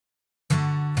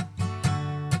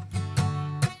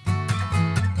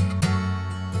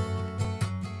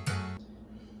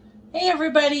Hey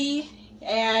everybody,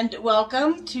 and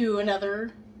welcome to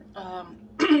another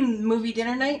movie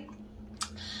dinner night.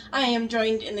 I am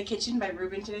joined in the kitchen by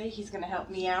Ruben today. He's going to help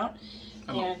me out.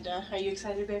 Hello. And are you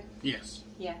excited, babe? Yes.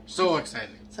 Yeah. So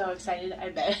excited. So excited, I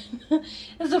bet. This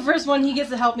is the first one he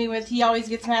gets to help me with. He always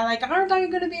gets mad like, aren't I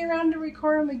going to be around to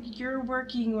record? I'm like, you're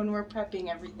working when we're prepping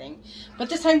everything. But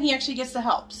this time he actually gets to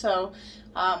help. So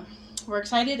we're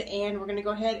excited, and we're going to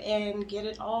go ahead and get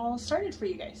it all started for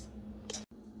you guys.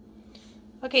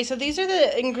 Okay, so these are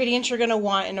the ingredients you're going to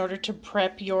want in order to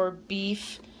prep your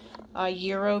beef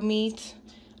gyro meat.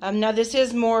 Now this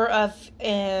is more of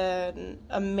an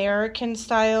American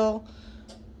style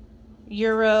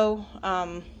gyro,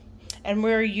 and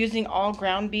we're using all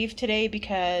ground beef today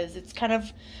because it's kind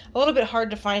of a little bit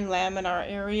hard to find lamb in our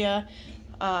area.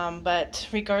 But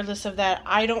regardless of that,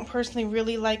 I don't personally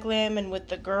really like lamb, and with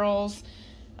the girls,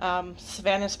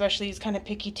 Savannah especially is kind of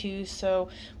picky too, so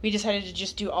we decided to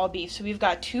just do all beef. So we've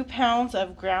got 2 pounds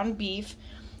of ground beef.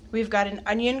 We've got an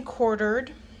onion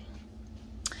quartered.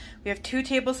 We have 2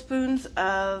 tablespoons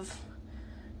of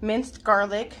minced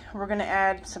garlic. We're going to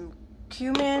add some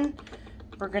cumin.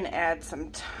 We're going to add some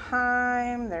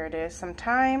thyme. There it is, some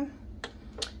thyme,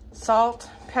 salt,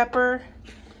 pepper,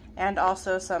 and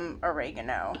also some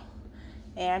oregano.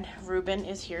 And Ruben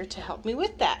is here to help me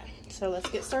with that. So let's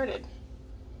get started.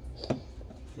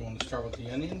 You want to start with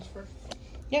the onions first?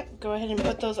 Yep, go ahead and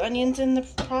put those onions in the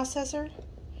processor.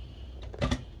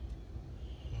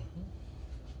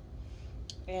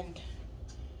 And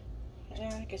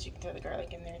yeah, I guess you can throw the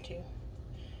garlic in there too.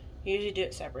 You usually do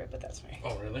it separate, but that's fine.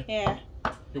 Oh, really? Yeah.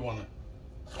 You want to?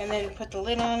 And then put the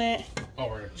lid on it. Oh,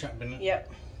 we're chopping it?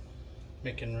 Yep.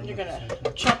 Making room. You're going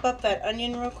to chop up that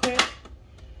onion real quick.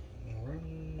 Right.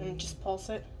 And just pulse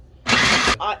it.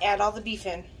 I'll add all the beef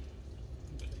in.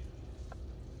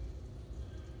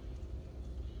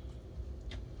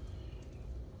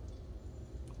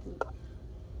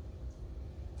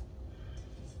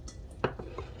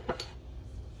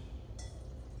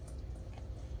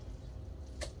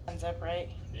 Up right.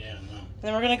 Yeah, no. And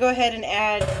then we're going to go ahead and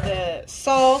add the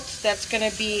salt. That's going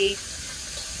to be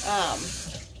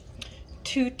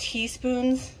 2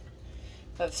 teaspoons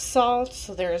of salt.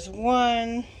 So there's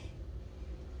 1.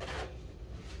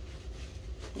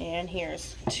 And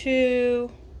here's 2.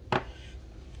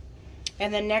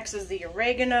 And then next is the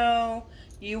oregano.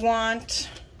 You want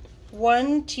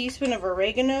 1 teaspoon of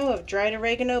oregano, of dried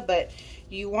oregano, but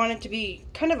you want it to be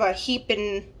kind of a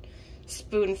heaping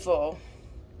spoonful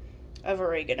of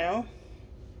oregano.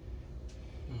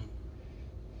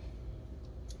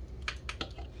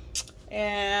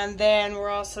 And then we're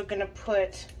also going to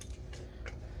put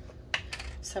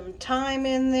some thyme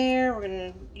in there. I'm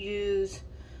going to use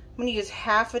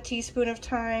half a teaspoon of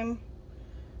thyme.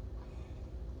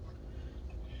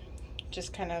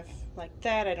 Just kind of like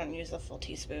that. I don't use a full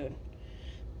teaspoon.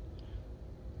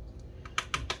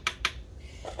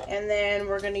 And then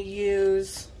we're going to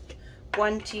use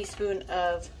 1 teaspoon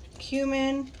of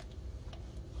cumin.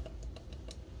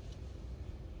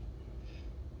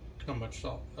 How much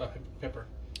salt? Pepper.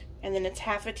 And then it's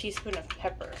half a teaspoon of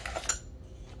pepper,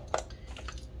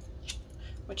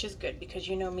 which is good because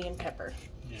you know me and pepper.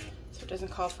 Yeah. So it doesn't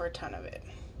call for a ton of it.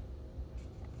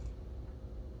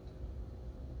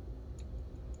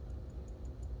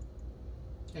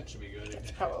 That should be good. That's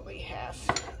probably half.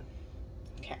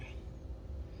 Okay.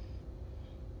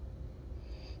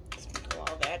 Sprinkle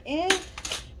all that in.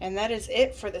 And that is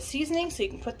it for the seasoning, so you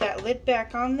can put that lid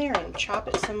back on there and chop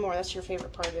it some more. That's your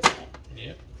favorite part, isn't it?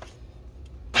 Yep.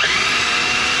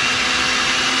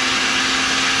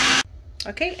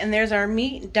 Okay, and there's our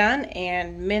meat done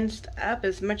and minced up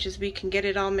as much as we can get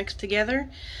it all mixed together.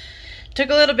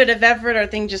 Took a little bit of effort. Our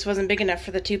thing just wasn't big enough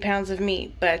for the 2 pounds of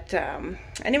meat. But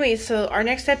anyway, so our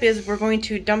next step is we're going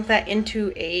to dump that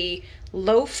into a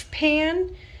loaf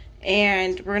pan.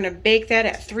 And we're going to bake that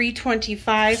at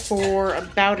 325 for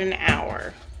about an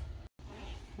hour.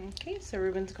 Okay, so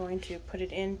Ruben's going to put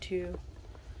it into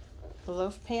the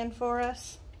loaf pan for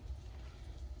us.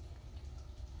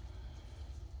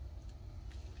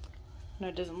 No,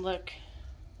 it doesn't look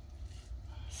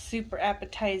super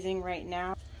appetizing right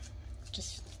now.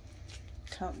 Just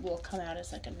will come out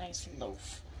as like a nice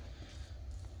loaf.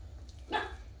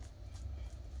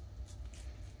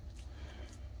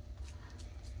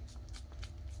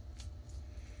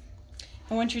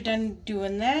 And once you're done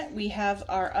doing that, we have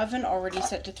our oven already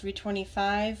set to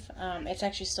 325. It's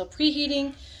actually still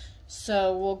preheating,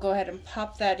 so we'll go ahead and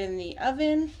pop that in the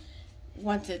oven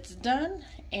once it's done,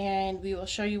 and we will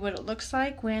show you what it looks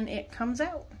like when it comes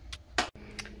out.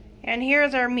 And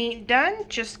here's our meat done,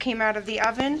 just came out of the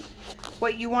oven.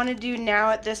 What you want to do now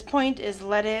at this point is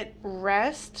let it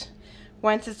rest.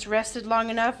 Once it's rested long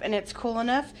enough and it's cool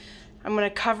enough, I'm going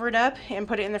to cover it up and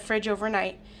put it in the fridge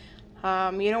overnight.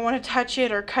 You don't want to touch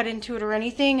it or cut into it or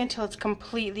anything until it's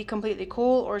completely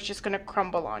cool, or it's just going to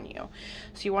crumble on you.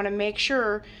 So you want to make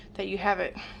sure that you have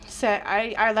it set.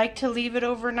 I like to leave it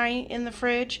overnight in the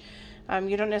fridge.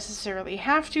 You don't necessarily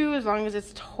have to, as long as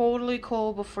it's totally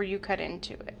cool before you cut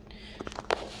into it.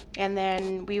 And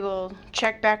then we will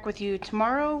check back with you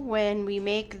tomorrow when we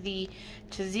make the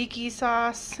tzatziki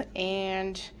sauce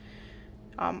and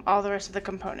all the rest of the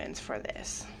components for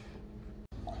this.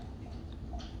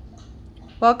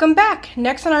 Welcome back.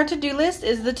 Next on our to-do list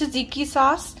is the tzatziki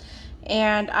sauce,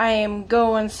 and I am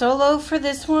going solo for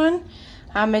this one.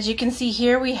 As you can see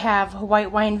here, we have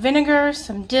white wine vinegar,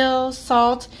 some dill,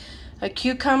 salt, a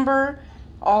cucumber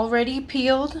already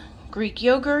peeled, Greek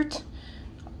yogurt,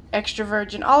 extra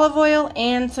virgin olive oil,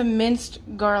 and some minced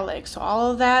garlic. So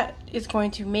all of that is going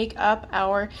to make up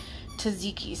our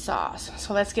tzatziki sauce.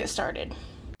 So let's get started.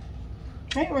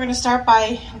 Okay, we're going to start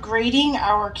by grating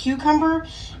our cucumber,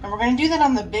 and we're going to do that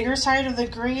on the bigger side of the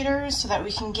grater so that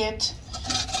we can get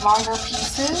longer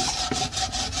pieces.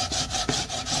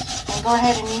 And go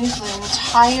ahead and use the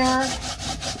entire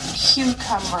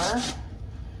cucumber.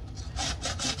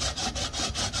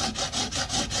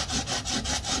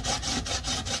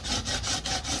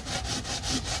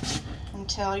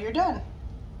 Until you're done.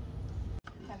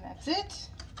 And that's it.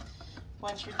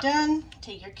 Once you're done,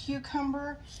 take your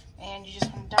cucumber and you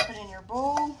just want to dump it in your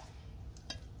bowl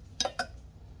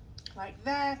like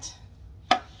that.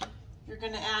 You're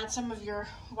going to add some of your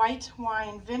white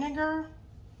wine vinegar,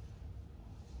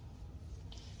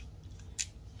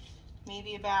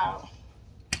 maybe about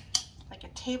like a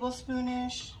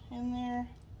tablespoonish in there.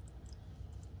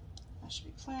 That should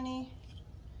be plenty.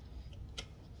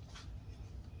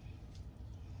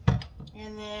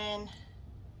 And then a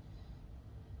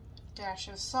dash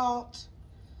of salt.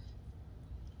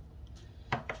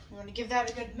 You want to give that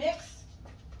a good mix.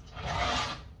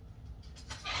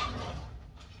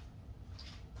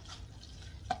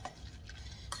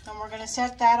 And we're going to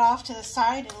set that off to the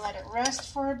side and let it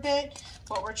rest for a bit.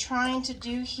 What we're trying to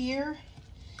do here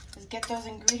is get those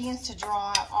ingredients to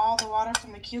draw out all the water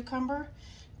from the cucumber,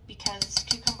 because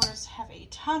cucumbers have a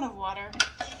ton of water.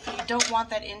 And you don't want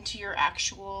that into your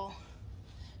actual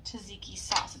tzatziki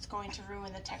sauce. It's going to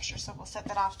ruin the texture. So we'll set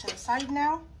that off to the side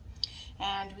now,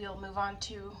 and we'll move on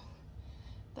to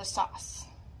the sauce.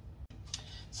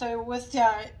 So with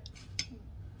the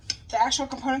actual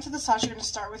components of the sauce, you're going to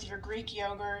start with your Greek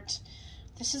yogurt.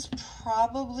 This is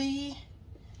probably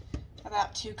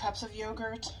about 2 cups of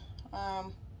yogurt. I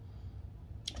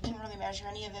didn't really measure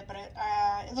any of it, but it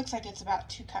looks like it's about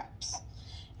 2 cups.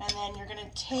 And then you're going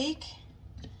to take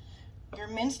your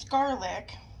minced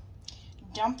garlic,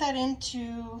 dump that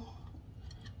into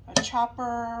a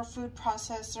chopper, food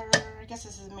processor. I guess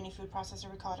this is a mini food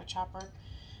processor. We call it a chopper.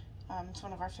 It's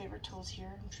one of our favorite tools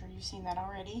here. I'm sure you've seen that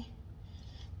already.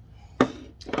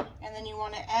 And then you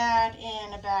want to add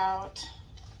in about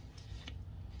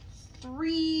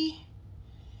 3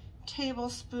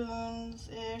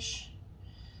 tablespoons-ish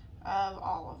of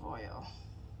olive oil.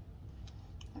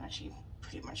 And actually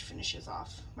pretty much finishes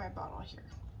off my bottle here.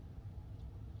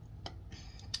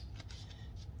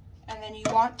 And then you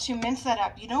want to mince that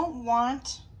up. You don't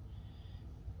want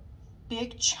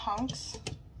big chunks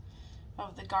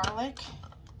of the garlic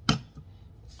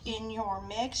in your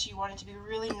mix. You want it to be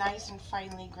really nice and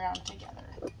finely ground together.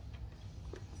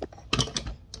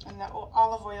 And the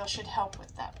olive oil should help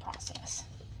with that process.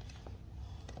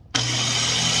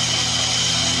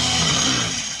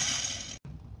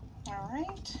 All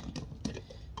right,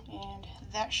 and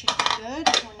that should be good.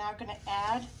 We're now going to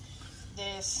add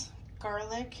this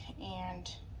garlic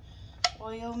and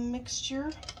oil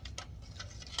mixture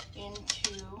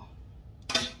into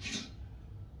our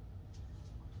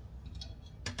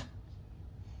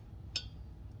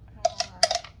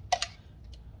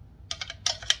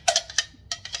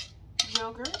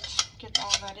yogurt. Get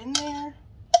all that in there.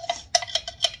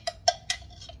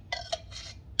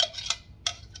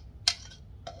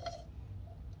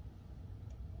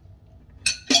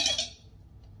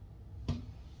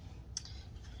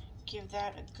 Give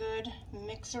that a good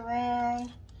mix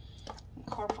around,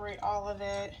 incorporate all of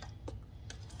it.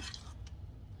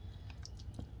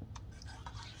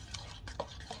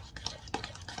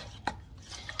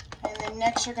 And then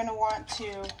next you're going to want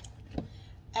to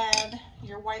add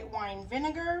your white wine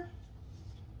vinegar.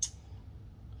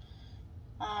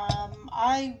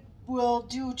 I will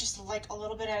do just like a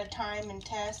little bit at a time and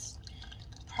test.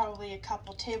 probably a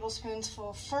couple tablespoons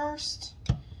full first.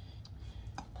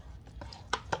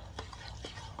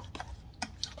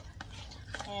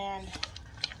 And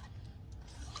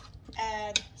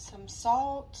add some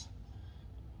salt.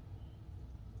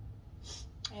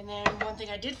 And then one thing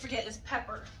I did forget is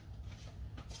pepper.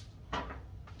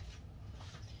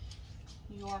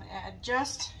 You want to add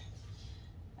just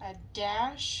a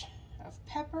dash of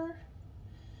pepper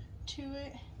to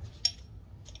it,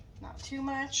 not too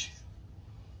much.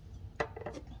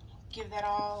 Give that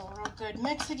all a real good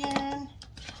mix again.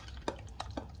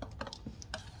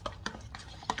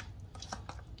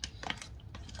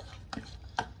 I'm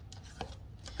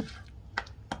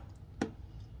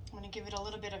going to give it a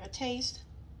little bit of a taste.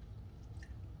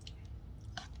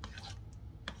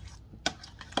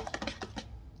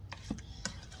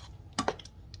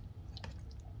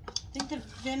 I think the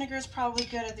vinegar is probably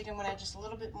good. I think I'm going to add just a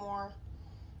little bit more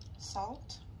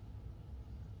salt.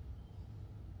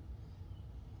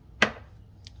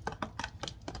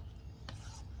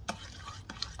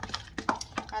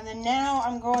 And then now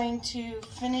I'm going to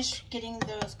finish getting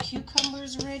those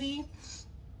cucumbers ready.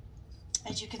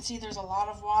 As you can see, there's a lot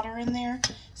of water in there.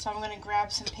 So I'm going to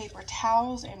grab some paper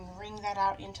towels and wring that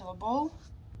out into a bowl.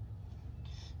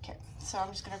 Okay, so I'm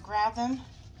just going to grab them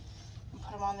and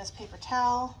put them on this paper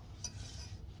towel.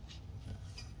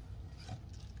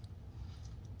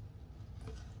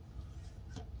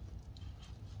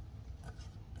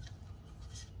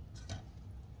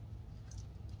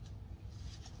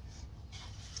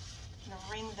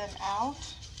 Wring them out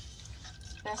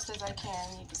as best as I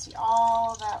can. You can see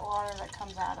all that water that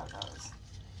comes out of those.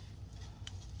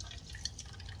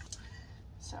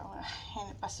 So I'm going to hand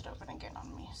it busted open again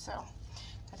on me. So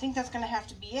I think that's going to have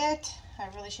to be it. I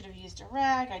really should have used a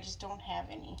rag. I just don't have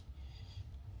any.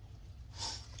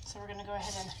 So we're going to go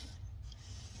ahead and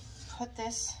put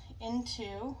this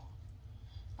into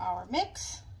our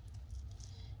mix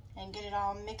and get it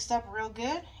all mixed up real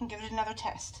good and give it another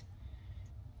test.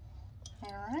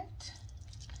 All right,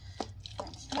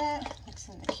 that's that. Mix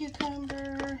in the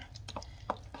cucumber.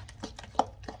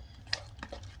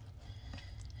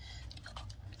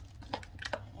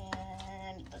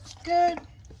 And it looks good.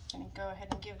 I'm gonna go ahead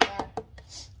and give that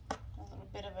a little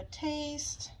bit of a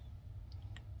taste.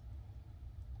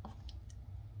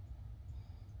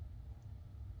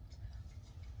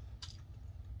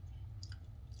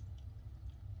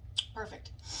 Perfect.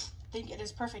 I think it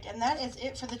is perfect. And that is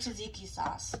it for the tzatziki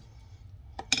sauce.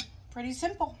 Pretty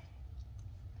simple.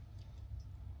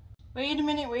 Wait a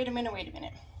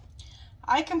minute.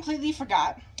 I completely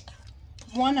forgot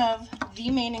one of the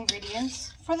main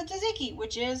ingredients for the tzatziki,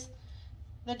 which is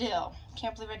the dill.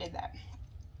 Can't believe I did that.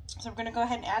 So we're gonna go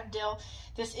ahead and add dill.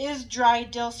 This is dry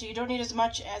dill, so you don't need as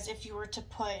much as if you were to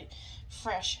put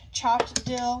fresh chopped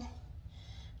dill.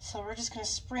 So we're just gonna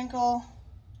sprinkle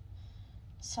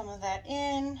some of that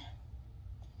in.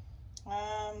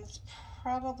 It's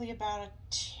probably about a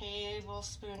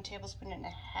tablespoon and a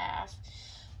half.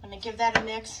 I'm gonna give that a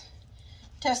mix.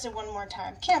 Test it one more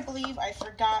time. Can't believe I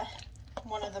forgot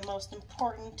one of the most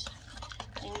important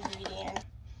ingredients.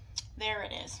 There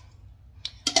it is.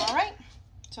 All right,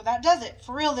 so that does it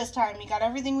for real this time. We got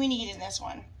everything we need in this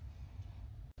one.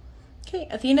 Okay,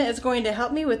 Athena is going to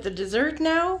help me with the dessert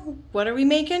now. What are we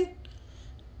making?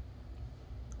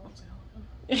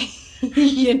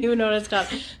 You didn't even know what it's called.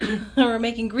 We're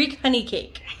making Greek honey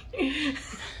cake.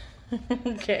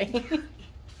 Okay.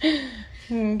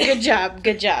 Good job.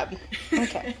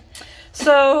 Okay.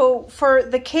 So for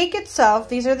the cake itself,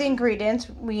 these are the ingredients.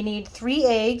 We need 3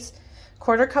 eggs,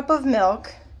 1/4 cup of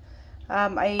milk.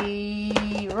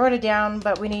 I wrote it down,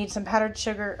 but we need some powdered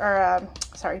sugar, or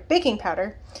baking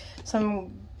powder,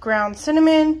 some ground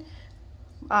cinnamon.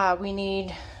 We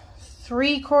need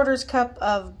 3/4 cup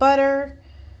of butter,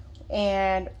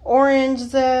 and orange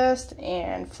zest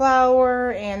and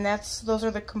flour, and those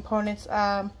are the components.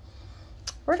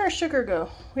 Where'd our sugar go?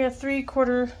 We have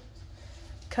 3/4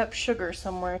 cup sugar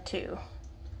somewhere too,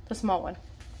 the small one.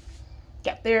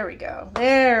 Yeah, there we go.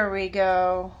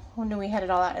 I knew we had it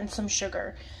all out, and some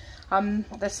sugar.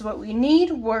 This is what we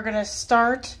need. We're gonna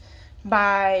start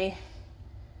by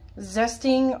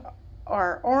zesting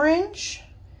our orange,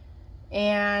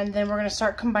 and then we're gonna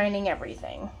start combining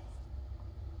everything.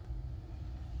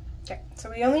 Okay, so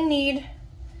we only need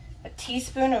a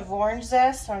teaspoon of orange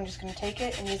zest, so I'm just going to take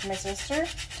it and use my zester.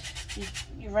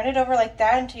 You run it over like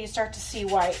that until you start to see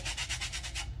white.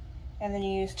 And then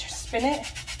you spin it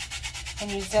and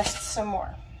you zest some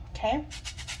more, okay?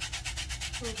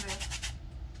 Okay.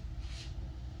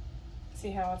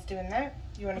 See how it's doing that?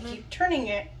 You want to keep turning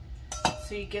it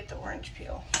so you get the orange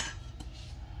peel.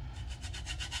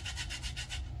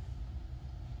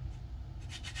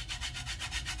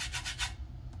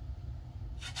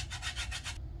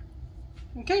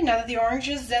 Okay, now that the orange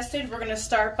is zested, we're going to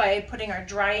start by putting our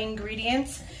dry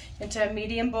ingredients into a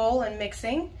medium bowl and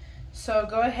mixing. So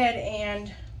go ahead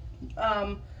and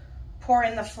pour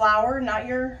in the flour,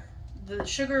 the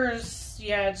sugar is,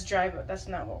 yeah, it's dry, but that's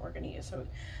not what we're going to use. So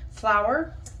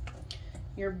flour,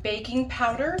 your baking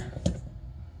powder,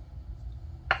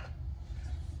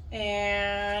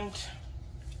 and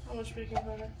how much baking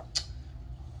powder?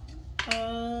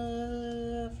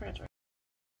 I forgot to write.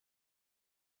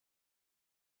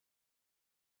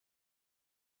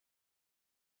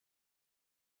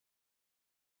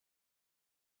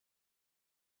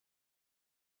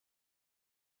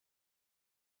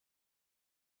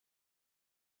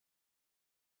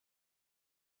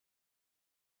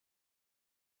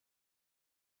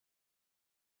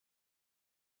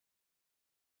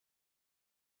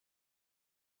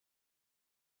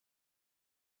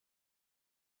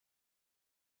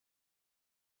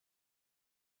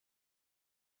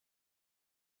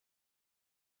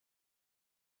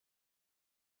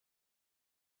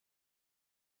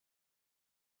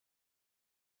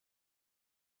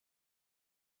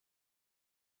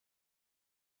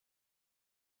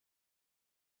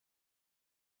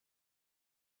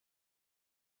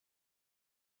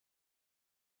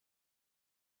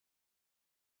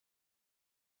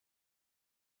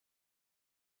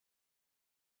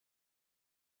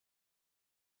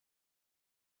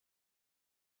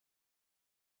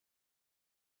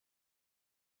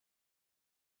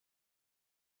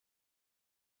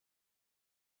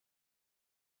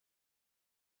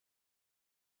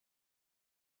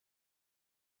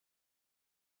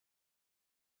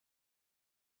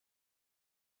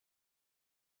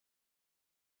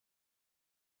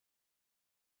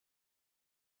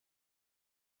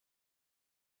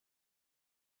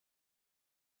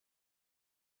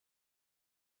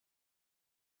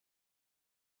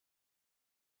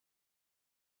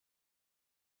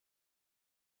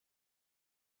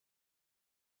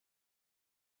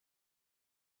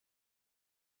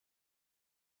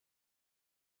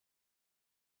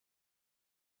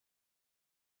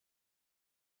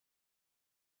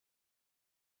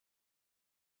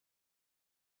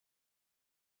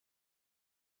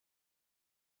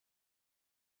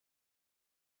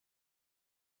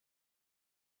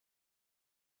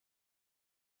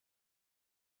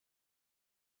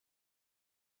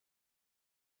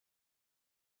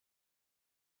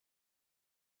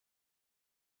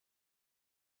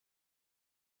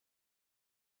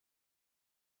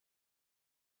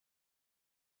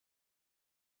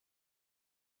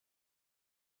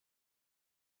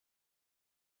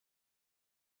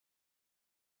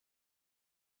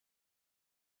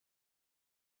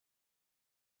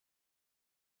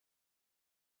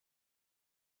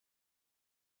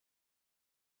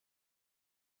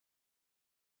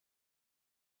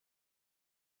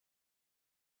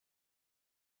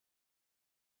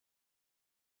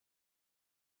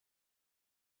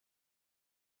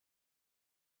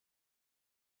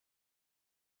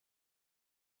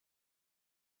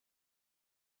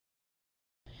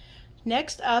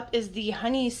 Next up is the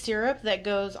honey syrup that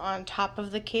goes on top of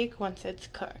the cake once it's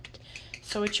cooked.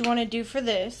 So what you want to do for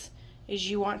this is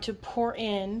you want to pour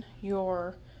in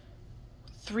your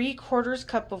 3/4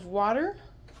 cup of water,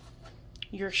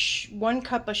 your 1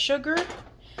 cup of sugar,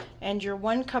 and your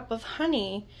 1 cup of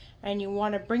honey, and you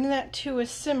want to bring that to a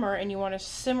simmer, and you want to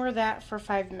simmer that for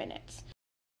 5 minutes.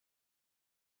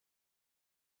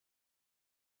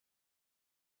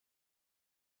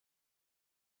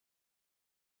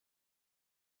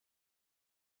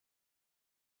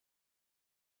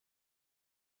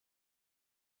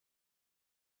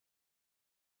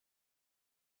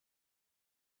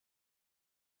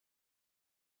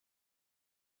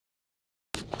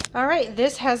 Alright,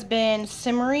 this has been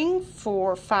simmering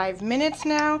for 5 minutes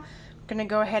now. I'm going to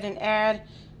go ahead and add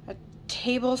a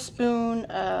tablespoon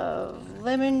of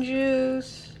lemon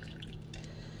juice.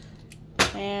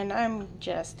 And I'm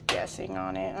just guessing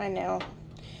on it, I know.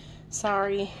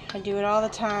 Sorry, I do it all the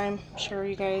time. I'm sure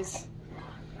you guys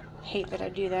hate that I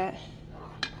do that.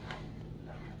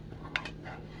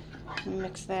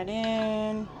 Mix that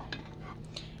in.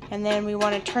 And then we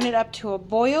want to turn it up to a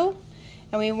boil.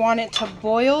 And we want it to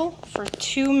boil for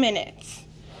 2 minutes.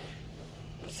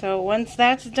 So once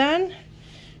that's done,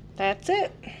 that's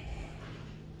it.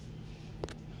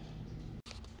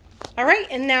 Alright,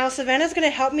 and now Savannah's going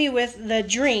to help me with the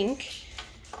drink.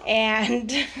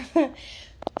 And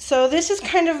so this is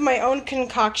kind of my own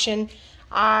concoction.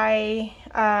 I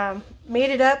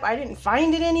made it up. I didn't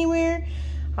find it anywhere.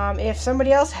 If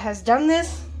somebody else has done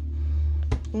this,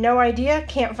 no idea,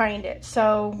 can't find it.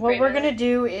 So what we're going to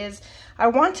do is, I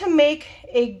want to make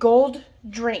a gold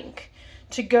drink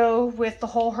to go with the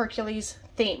whole Hercules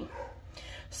theme.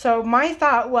 So my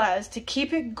thought was to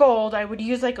keep it gold, I would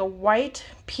use like a white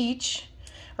peach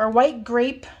or white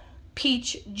grape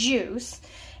peach juice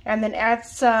and then add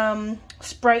some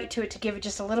Sprite to it to give it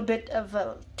just a little bit of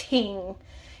a ting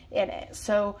in it.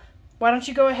 So why don't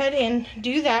you go ahead and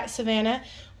do that, Savannah?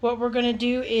 What we're going to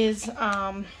do is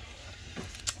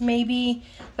maybe,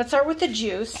 let's start with the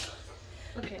juice.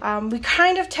 Okay. We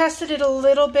kind of tested it a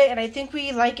little bit, and I think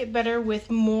we like it better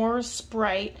with more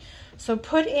Sprite. So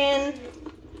put in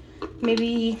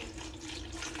maybe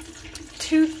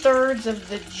 2/3 of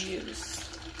the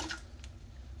juice.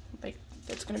 Like,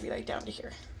 it's going to be like down to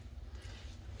here.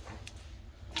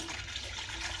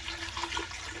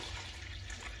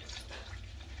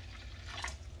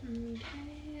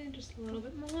 Okay, just a little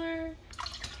bit more.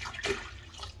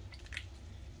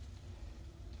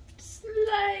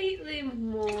 Slightly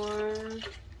more.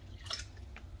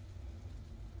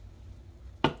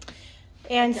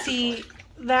 And see,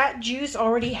 that juice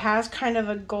already has kind of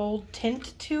a gold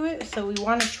tint to it, so we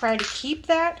want to try to keep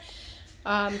that.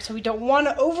 So we don't want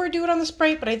to overdo it on the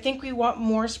Sprite, but I think we want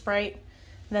more Sprite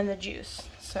than the juice.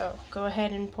 So go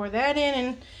ahead and pour that in,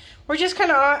 and we're just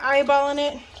kind of eyeballing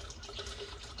it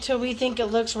till we think it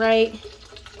looks right.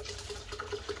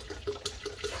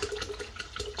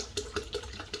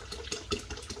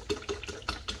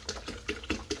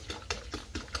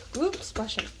 Oops,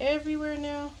 splashing everywhere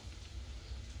now.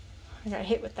 I got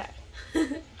hit with that.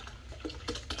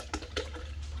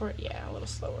 Pour it, yeah, a little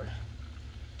slower.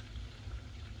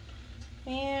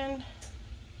 And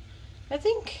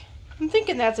I'm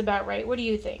thinking that's about right. What do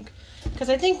you think? Because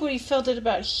I think we filled it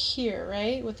about here,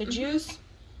 right, with the juice.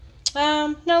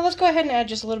 No, let's go ahead and add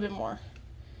just a little bit more.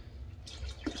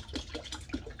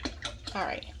 All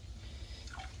right.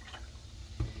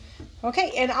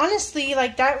 Okay, and honestly,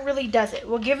 like, that really does it.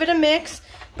 We'll give it a mix,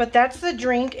 but that's the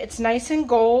drink. It's nice and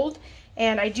gold,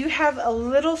 and I do have a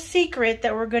little secret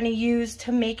that we're going to use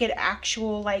to make it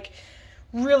actual, like,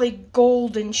 really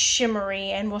gold and shimmery,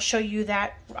 and we'll show you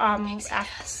that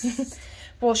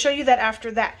we'll show you that after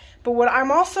that. But what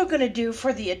I'm also going to do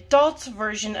for the adults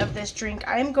version of this drink,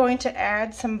 I'm going to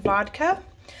add some vodka.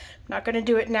 I'm not going to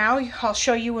do it now. I'll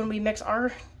show you when we mix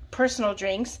our personal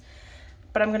drinks.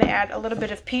 But I'm going to add a little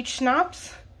bit of peach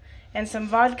schnapps and some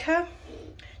vodka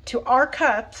to our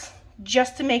cups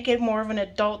just to make it more of an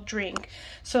adult drink.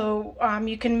 So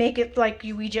you can make it like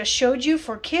we just showed you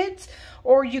for kids,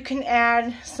 or you can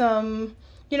add some,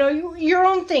 you know, your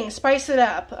own thing, spice it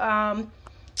up.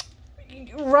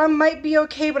 Rum might be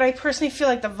okay, but I personally feel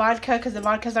like the vodka, because the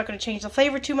vodka is not going to change the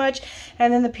flavor too much,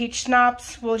 and then the peach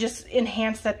schnapps will just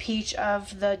enhance the peach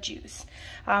of the juice.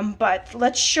 But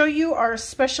let's show you our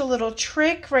special little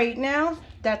trick right now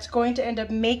that's going to end up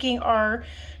making our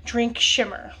drink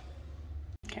shimmer.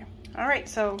 Okay, all right,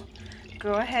 so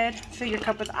go ahead, fill your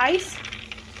cup with ice,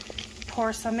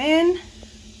 pour some in,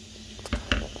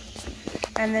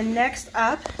 and then next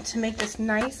up, to make this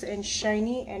nice and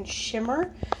shiny and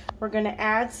shimmer, we're going to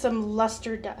add some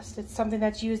luster dust. It's something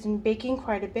that's used in baking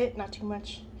quite a bit, not too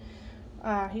much,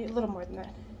 a little more than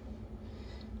that.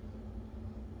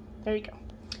 There you go.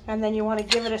 And then you want to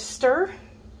give it a stir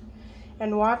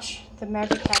and watch the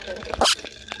magic happen.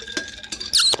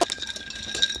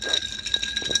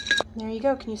 There you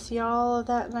go. Can you see all of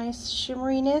that nice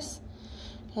shimmeriness?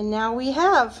 And now we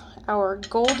have our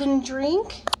golden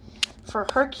drink for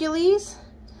Hercules.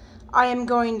 I am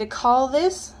going to call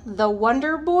this the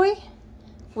Wonder Boy,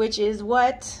 which is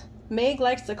what Meg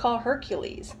likes to call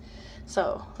Hercules.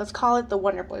 So let's call it the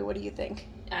Wonder Boy. What do you think?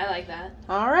 I like that.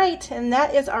 All right, and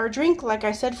that is our drink. Like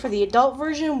I said, for the adult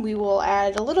version, we will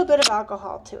add a little bit of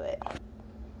alcohol to it.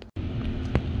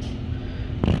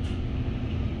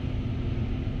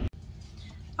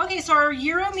 Okay, so our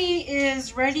gyro meat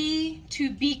is ready to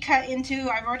be cut into.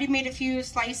 I've already made a few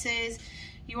slices.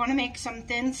 You want to make some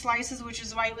thin slices, which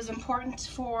is why it was important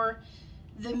for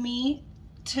the meat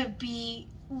to be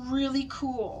really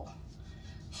cool.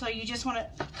 So you just want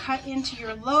to cut into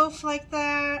your loaf like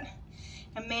that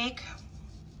and make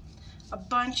a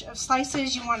bunch of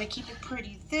slices. You want to keep it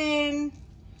pretty thin.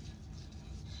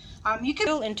 You can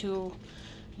go into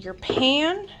your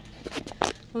pan,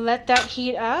 let that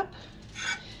heat up,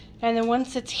 and then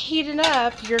once it's heated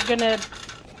up, you're gonna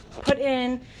put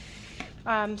in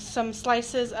some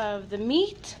slices of the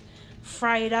meat,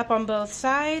 fry it up on both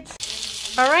sides.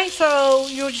 All right, so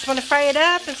you just want to fry it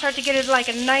up and start to get it like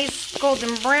a nice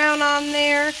golden brown on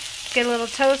there. Get a little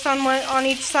toast on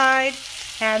each side,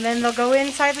 and then they'll go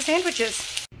inside the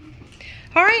sandwiches.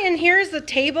 All right, and here's the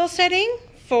table setting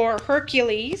for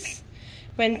Hercules.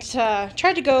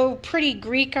 Tried to go pretty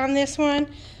Greek on this one.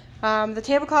 The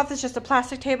tablecloth is just a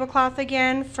plastic tablecloth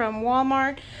again from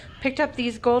Walmart. Picked up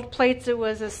these gold plates. It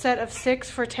was a set of 6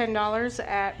 for $10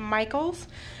 at Michael's.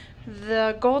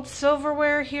 The gold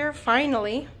silverware here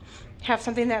finally have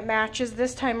something that matches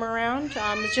this time around.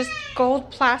 It's just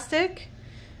gold plastic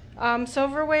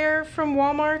silverware from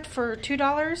Walmart for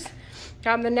 $2.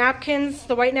 The napkins,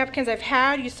 the white napkins I've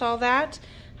had, you saw that.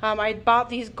 I bought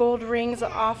these gold rings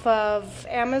off of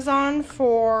Amazon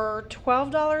for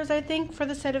 $12, I think, for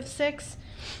the set of 6.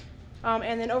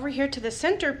 And then over here to the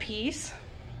centerpiece,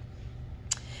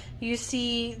 you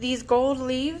see these gold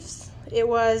leaves. It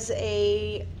was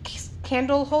a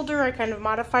candle holder. I kind of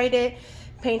modified it,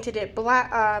 painted it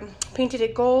black, painted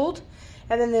it gold.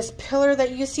 And then this pillar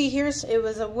that you see here, it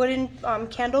was a wooden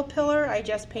candle pillar. I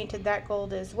just painted that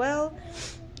gold as well.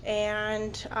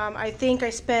 And I think I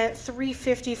spent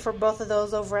 $3.50 for both of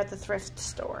those over at the thrift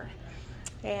store.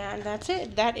 And that's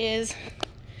it. That is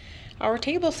our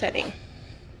table setting.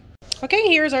 Okay,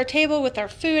 here's our table with our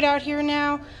food out here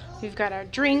now. We've got our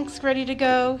drinks ready to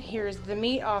go. Here's the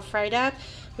meat all fried up.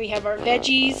 We have our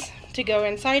veggies to go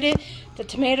inside it. The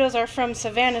tomatoes are from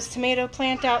Savannah's tomato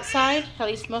plant outside. At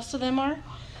least most of them are.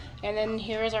 And then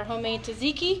here is our homemade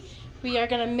tzatziki. We are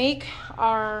going to make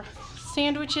our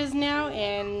sandwiches now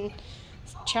and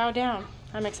chow down.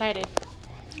 I'm excited.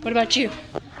 What about you?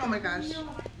 Oh my gosh.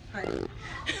 Hi.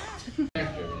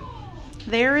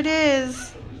 There it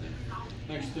is.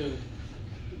 Next to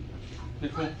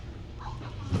Nicole.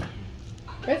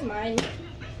 Where's mine?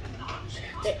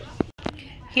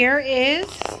 Here is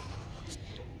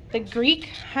the Greek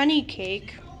honey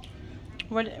cake.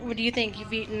 What do you think?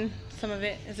 You've eaten some of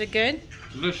it. Is it good?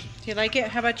 Delicious. Do you like it?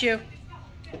 How about you?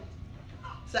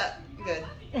 What's up? Good.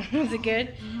 Is it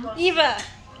good? Eva,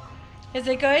 is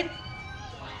it good?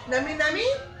 Nummy nummy?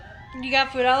 You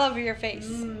got food all over your face.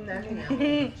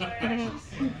 Nummy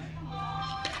nummy.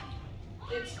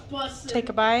 It's busted. Take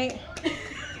a bite.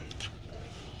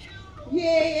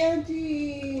 Yay,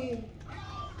 Auntie!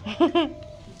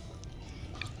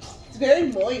 It's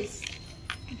very moist.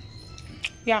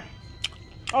 Yeah.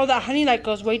 Oh, that honey like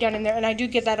goes way down in there, and I do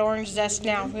get that orange zest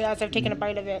now as I've taken a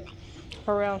bite of it.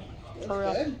 For real. For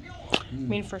real. Good. I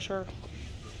mean, for sure.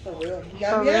 For real. For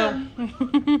Yum, real.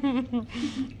 yum.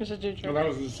 This is Well, that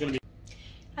was just gonna be.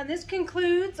 And this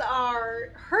concludes our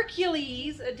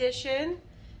Hercules edition.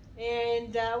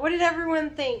 And what did everyone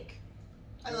think?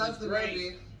 I love the Great.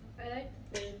 movie. I like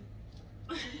the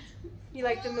food. You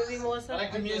like the movie, Melissa? I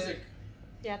like the music.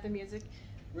 Yeah, the music.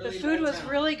 Really The food well was done.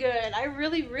 really good. I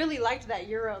really liked that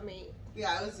Gyro Meat.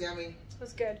 Yeah, it was yummy. It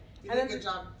was good. You And did a then, good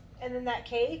job. and then that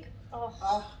cake, oh,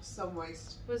 Oh, so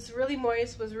moist. was really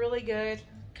moist, was really good,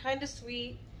 kind of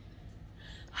sweet.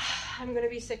 I'm gonna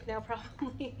be sick now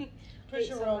probably. Pretty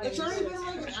sure we're all It's gonna already be been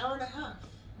like an hour and a half.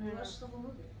 I You know. watched the whole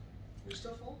movie. You're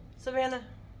still full? Savannah,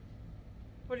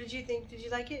 what did you think? Did you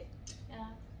like it?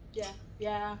 Yeah.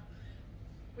 Yeah.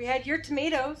 We had your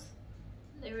tomatoes.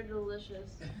 They were delicious.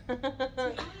 All That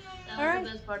was right. the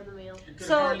best part of the meal. You could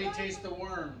So- hardly taste the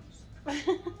worms.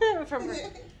 From her.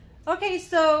 Okay,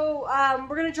 so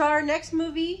we're gonna draw our next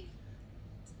movie,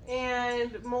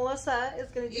 and Melissa is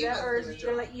gonna do that, Eva's or gonna is she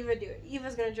gonna draw. let Eva do it?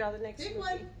 Eva's gonna draw the next Pick movie.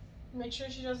 one. Make sure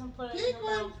she doesn't put it in Pick her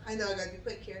one. mouth. I know, I gotta be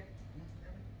quick here.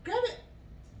 Grab it.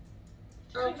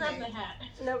 Grab the Okay. hat.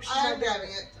 Nope, she's I'm not doing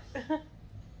grabbing it.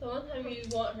 The one time you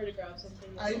want her to grab something.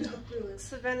 I know.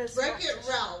 Savannah's Wreck-It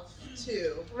Ralph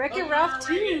 2. Wreck-It Ralph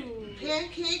 2.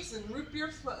 Pancakes and root beer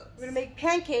floats. We're gonna make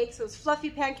pancakes. Those fluffy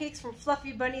pancakes from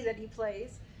Fluffy Bunny that he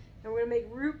plays, and we're gonna make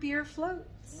root beer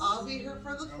floats. I'll be here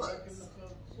for the floats.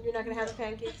 You're not gonna have the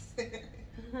pancakes.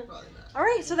 Probably not. All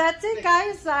right, so that's it,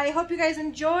 guys. I hope you guys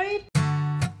enjoyed.